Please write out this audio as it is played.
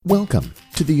Welcome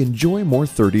to the Enjoy More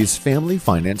 30s Family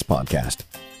Finance Podcast,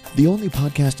 the only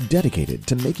podcast dedicated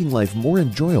to making life more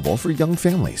enjoyable for young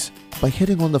families by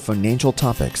hitting on the financial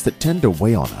topics that tend to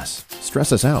weigh on us,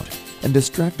 stress us out, and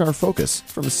distract our focus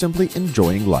from simply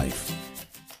enjoying life.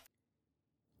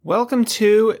 Welcome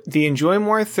to the Enjoy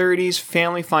More 30s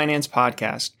Family Finance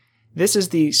Podcast. This is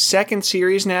the second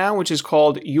series now, which is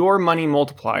called Your Money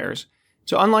Multipliers.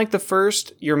 So unlike the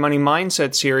first Your Money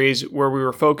Mindset series, where we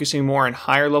were focusing more on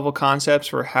higher level concepts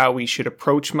for how we should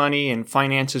approach money and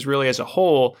finances really as a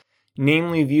whole,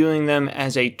 namely viewing them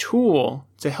as a tool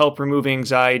to help remove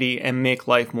anxiety and make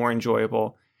life more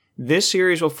enjoyable, this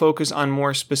series will focus on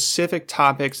more specific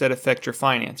topics that affect your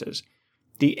finances.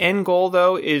 The end goal,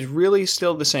 though, is really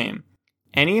still the same.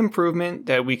 Any improvement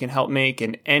that we can help make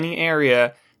in any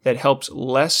area that helps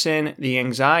lessen the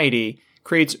anxiety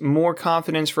creates more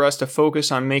confidence for us to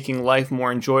focus on making life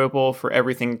more enjoyable for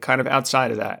everything kind of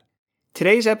outside of that.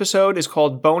 Today's episode is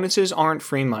called Bonuses Aren't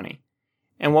Free Money.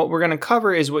 And what we're going to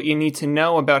cover is what you need to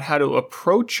know about how to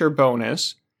approach your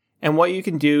bonus and what you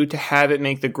can do to have it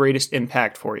make the greatest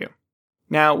impact for you.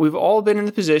 Now, we've all been in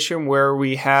the position where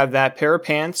we have that pair of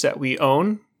pants that we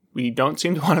own. We don't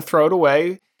seem to want to throw it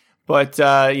away. But,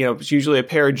 it's usually a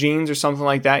pair of jeans or something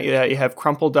like that you have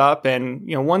crumpled up. And,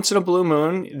 once in a blue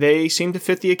moon, they seem to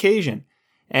fit the occasion.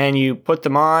 And you put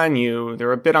them on,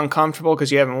 they're a bit uncomfortable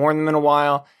because you haven't worn them in a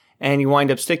while. And you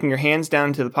wind up sticking your hands down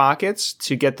into the pockets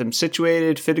to get them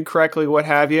situated, fitted correctly, what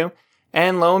have you.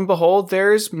 And lo and behold,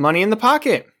 there's money in the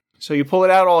pocket. So you pull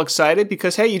it out all excited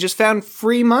because, hey, you just found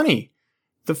free money.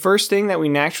 The first thing that we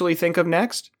naturally think of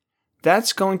next,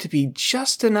 that's going to be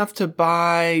just enough to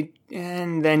buy,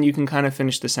 and then you can kind of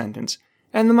finish the sentence.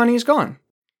 And the money is gone.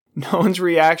 No one's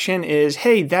reaction is,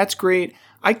 hey, that's great.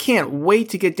 I can't wait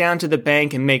to get down to the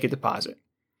bank and make a deposit.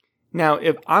 Now,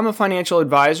 if I'm a financial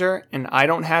advisor and I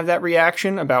don't have that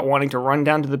reaction about wanting to run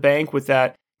down to the bank with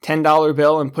that $10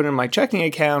 bill and put it in my checking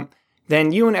account,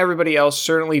 then you and everybody else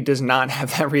certainly does not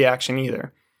have that reaction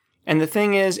either. And the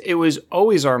thing is, it was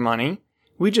always our money.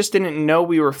 We just didn't know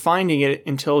we were finding it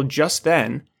until just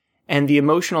then, and the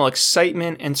emotional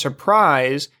excitement and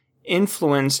surprise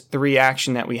influenced the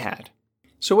reaction that we had.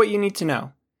 So what you need to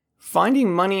know,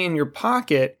 finding money in your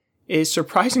pocket is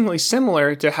surprisingly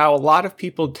similar to how a lot of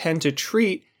people tend to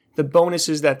treat the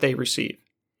bonuses that they receive.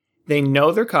 They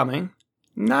know they're coming,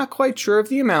 not quite sure of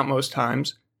the amount most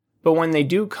times, but when they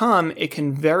do come, it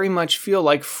can very much feel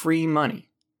like free money.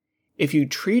 If you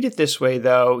treat it this way,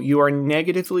 though, you are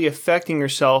negatively affecting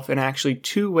yourself in actually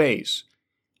two ways.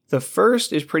 The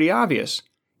first is pretty obvious.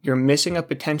 You're missing a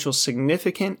potential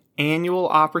significant annual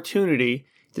opportunity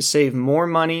to save more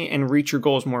money and reach your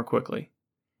goals more quickly.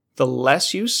 The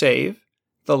less you save,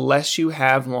 the less you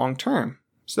have long term.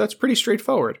 So that's pretty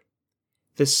straightforward.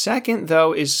 The second,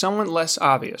 though, is somewhat less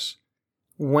obvious.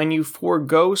 When you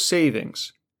forego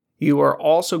savings, you are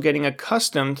also getting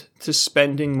accustomed to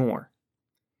spending more.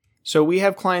 So we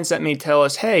have clients that may tell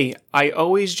us, hey, I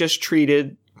always just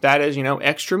treated that as,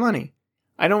 extra money.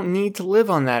 I don't need to live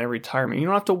on that in retirement. You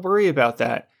don't have to worry about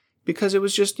that because it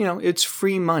was just, it's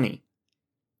free money.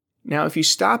 Now, if you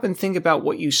stop and think about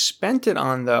what you spent it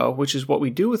on, though, which is what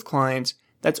we do with clients,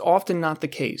 that's often not the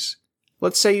case.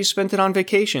 Let's say you spent it on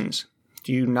vacations.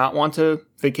 Do you not want to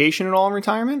vacation at all in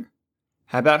retirement?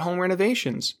 How about home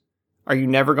renovations? Are you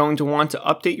never going to want to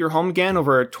update your home again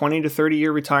over a 20 to 30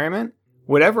 year retirement?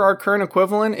 Whatever our current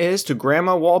equivalent is to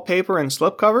grandma wallpaper and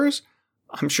slipcovers,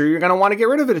 I'm sure you're going to want to get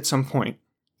rid of it at some point.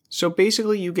 So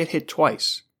basically, you get hit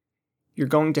twice. You're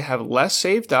going to have less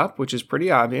saved up, which is pretty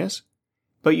obvious,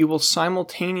 but you will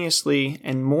simultaneously,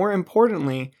 and more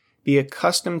importantly, be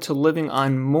accustomed to living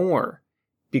on more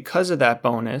because of that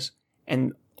bonus.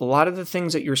 And a lot of the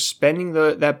things that you're spending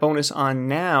that bonus on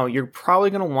now, you're probably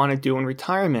going to want to do in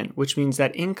retirement, which means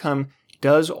that income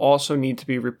does also need to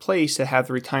be replaced to have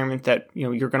the retirement that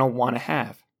you're going to want to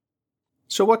have.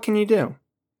 So what can you do?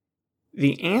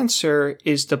 The answer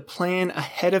is to plan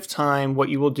ahead of time what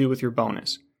you will do with your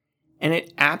bonus. And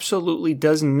it absolutely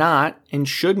does not and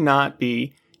should not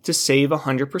be to save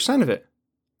 100% of it.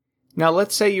 Now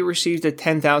let's say you received a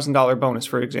 $10,000 bonus,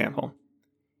 for example.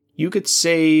 You could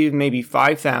save maybe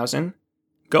 $5,000,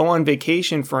 go on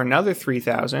vacation for another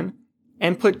 $3,000,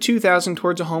 and put $2,000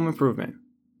 towards a home improvement.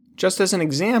 Just as an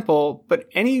example, but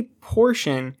any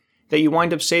portion that you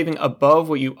wind up saving above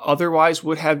what you otherwise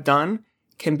would have done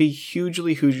can be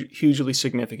hugely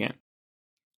significant.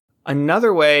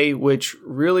 Another way, which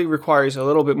really requires a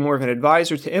little bit more of an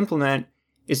advisor to implement,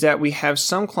 is that we have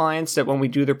some clients that when we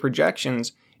do their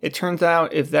projections, it turns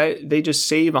out if they just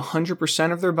save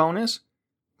 100% of their bonus,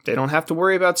 they don't have to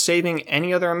worry about saving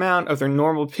any other amount of their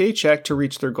normal paycheck to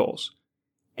reach their goals.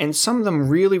 And some of them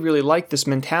really, really like this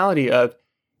mentality of,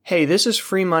 hey, this is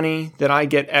free money that I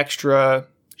get extra.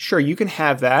 Sure, you can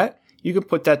have that. You can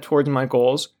put that towards my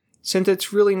goals, since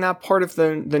it's really not part of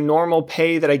the normal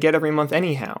pay that I get every month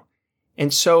anyhow.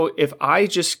 And so if I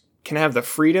just can have the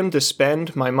freedom to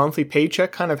spend my monthly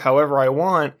paycheck kind of however I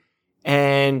want,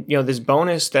 and this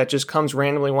bonus that just comes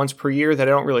randomly once per year that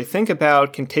I don't really think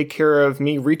about can take care of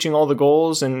me reaching all the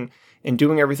goals and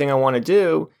doing everything I want to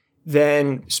do,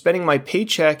 then spending my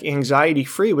paycheck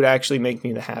anxiety-free would actually make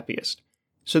me the happiest.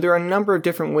 So there are a number of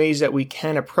different ways that we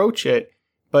can approach it,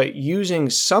 but using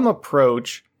some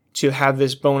approach to have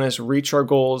this bonus reach our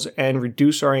goals and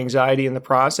reduce our anxiety in the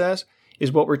process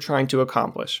is what we're trying to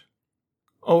accomplish.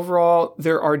 Overall,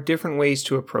 there are different ways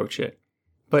to approach it,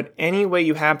 but any way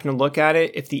you happen to look at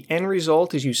it, if the end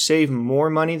result is you save more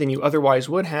money than you otherwise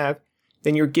would have,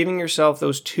 then you're giving yourself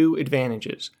those two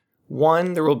advantages.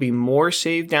 One, there will be more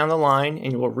saved down the line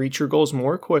and you will reach your goals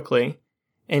more quickly.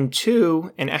 And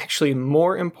two, and actually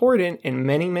more important in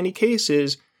many, many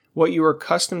cases, what you are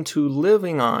accustomed to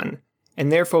living on,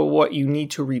 and therefore what you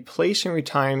need to replace in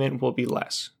retirement will be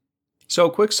less. So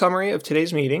a quick summary of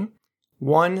today's meeting.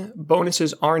 1,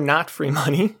 bonuses are not free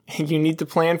money, and you need to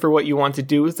plan for what you want to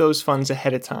do with those funds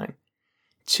ahead of time.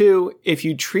 2, if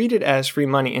you treat it as free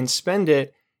money and spend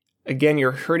it, again,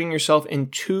 you're hurting yourself in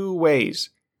 2 ways.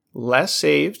 Less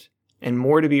saved and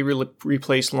more to be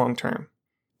replaced long term.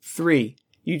 3,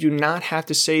 you do not have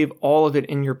to save all of it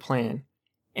in your plan.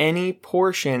 Any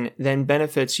portion then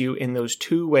benefits you in those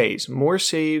 2 ways, more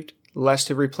saved, less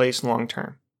to replace long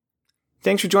term.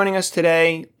 Thanks for joining us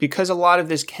today. Because a lot of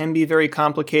this can be very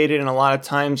complicated and a lot of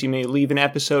times you may leave an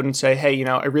episode and say, hey,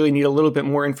 I really need a little bit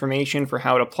more information for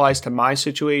how it applies to my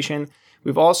situation.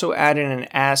 We've also added an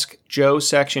Ask Joe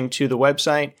section to the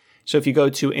website. So if you go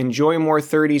to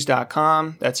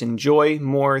enjoymore30s.com, that's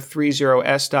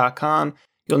enjoymore30s.com,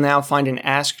 you'll now find an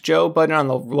Ask Joe button on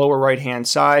the lower right-hand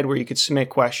side where you could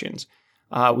submit questions.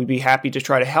 We'd be happy to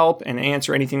try to help and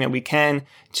answer anything that we can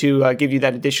to give you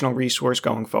that additional resource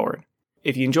going forward.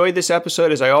 If you enjoyed this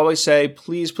episode, as I always say,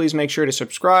 please make sure to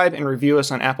subscribe and review us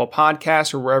on Apple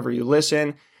Podcasts or wherever you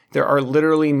listen. There are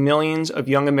literally millions of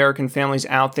young American families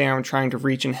out there and trying to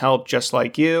reach and help just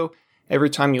like you. Every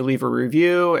time you leave a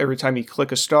review, every time you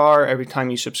click a star, every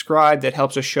time you subscribe, that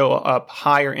helps us show up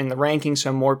higher in the rankings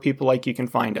so more people like you can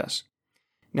find us.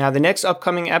 Now, the next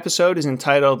upcoming episode is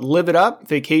entitled Live It Up,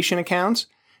 Vacation Accounts.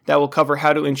 That will cover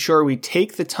how to ensure we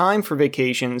take the time for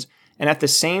vacations and at the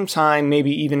same time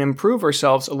maybe even improve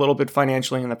ourselves a little bit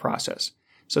financially in the process.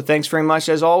 So thanks very much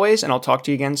as always, and I'll talk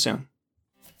to you again soon.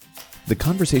 The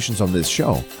conversations on this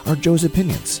show are Joe's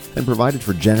opinions and provided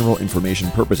for general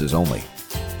information purposes only.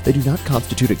 They do not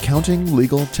constitute accounting,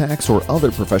 legal, tax, or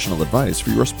other professional advice for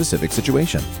your specific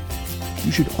situation.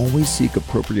 You should always seek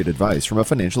appropriate advice from a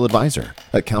financial advisor,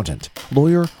 accountant,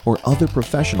 lawyer, or other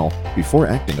professional before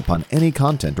acting upon any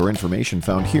content or information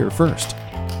found here first.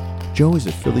 Joe is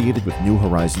affiliated with New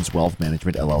Horizons Wealth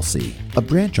Management, LLC, a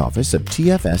branch office of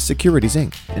TFS Securities,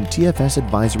 Inc., and TFS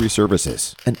Advisory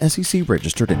Services, an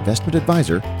SEC-registered investment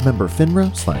advisor, member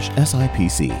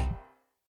FINRA/SIPC.